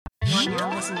You're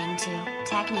now listening to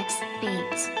Technics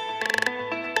Beats.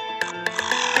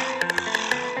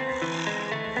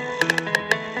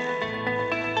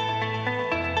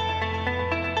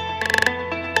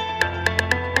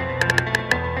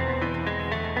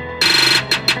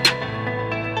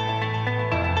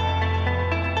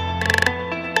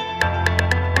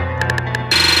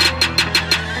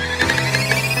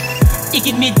 Ik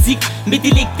het met ziek, met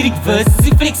electric versus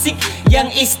ik flex ik.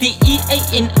 Young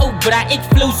S-T-I-A-N-O, bra, ik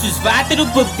flow soos water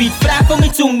op een beat. Vraag van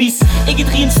mijn zombies, ik het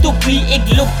geen stoppie.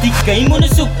 Ik loop die game onder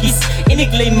sokkies. En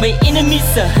ik leem mijn enemies,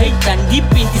 ze heet dan die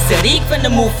pint. Is een reek van de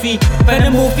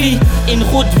movie, in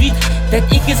God weet dat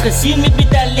ik is gezien met mijn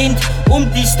talent.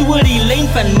 Om die storylijn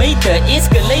van mij te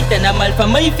escalate. En allemaal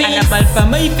van mijn fans,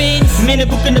 Mijn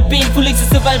boek in de pen voel ik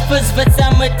ze walvis. Wat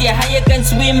samen met die haaien kan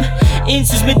swim. En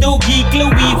soos met Doggy,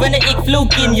 Chloe, wanneer ik flow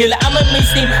ken. Jullie allemaal mijn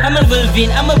stem, allemaal wil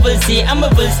win, allemaal wil sê,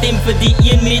 allemaal wil stem voor die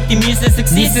een met die meeste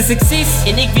succes.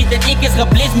 En ik weet dat ik is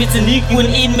geblest met z'n Nico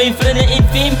en mijn vrienden en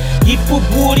fame. Hip-hop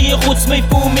warrior, gods mijn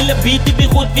foam. Jullie BTBz,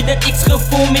 God weet dat ik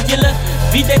gevoel met jullie.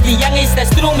 Weet dat die Young is, dat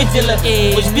stroom met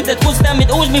jullie. Ons weet dat God staan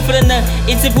met ons mijn vrienden.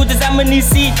 En ze voeten samen niet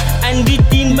zien. En die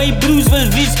 10 mijn broers wil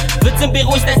wis. Wat zijn bij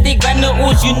ons, dat steek wanneer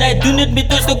ons unite. Doen het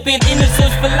met ons ook pet in de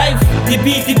source for life. Die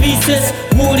BTBz,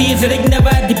 warriors, rek naar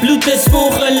waar die bloed is.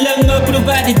 Volgelangen, proef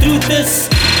waar die truth is.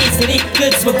 Is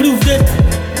records, beproef het.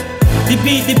 Die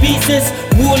BTBz,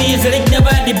 warriors, rek naar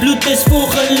waar die bloed is.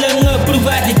 Volgelangen, proef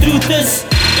waar die truth is.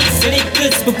 Is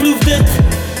records, beproef het.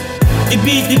 Die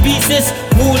BTBz,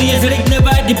 warriors, rek naar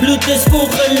waar die bloed is.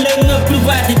 Volgelangen, proef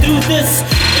waar die truth is.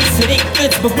 Is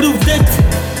records, beproef het.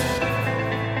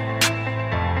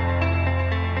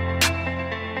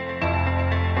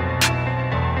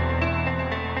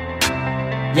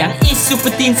 Yang is op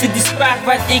het dienst, die spraak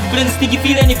wat ik breng. Sticky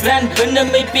viel en ik brand, binnen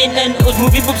mijn pen en ons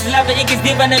movie pop slaven. Ik is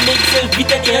deel van een meeksel, weet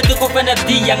dat die het ook vanaf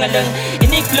die Yungeling.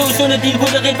 En ik flow zonder die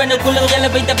goedigheid van de koloniale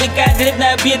weet dat ik kaart drip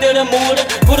naar beerdere molen.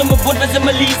 Voor mijn bord was een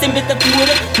malies en met de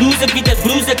vloeren. Blues, ik weet dat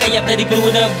blues, ik kan je naar die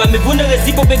broeden. Bij mijn woenige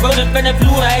ziep op, ik wou dat van de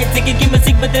vloer. Hij zegt ik in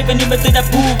muziek bedrijf en niet meer tot de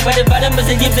poep. Bij de warm is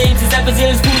en je hebt de MC zelf is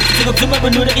heel spoel. Ik op zomaar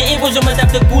benodig je info zomaar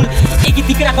op de pool. Ik heb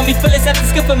die kracht om met vullen zelf te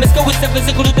schippen. Mijn schouwen stappen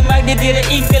zijn grote maak dit hier een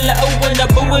enkele ogen naar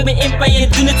boven. Mijn empire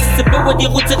doen het, ze bouwen die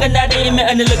goedse genade in mijn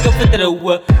innerlijke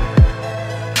vertrouwen.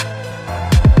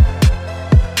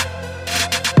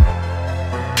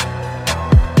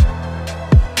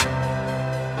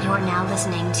 You're now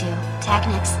listening to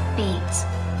Technics Beats.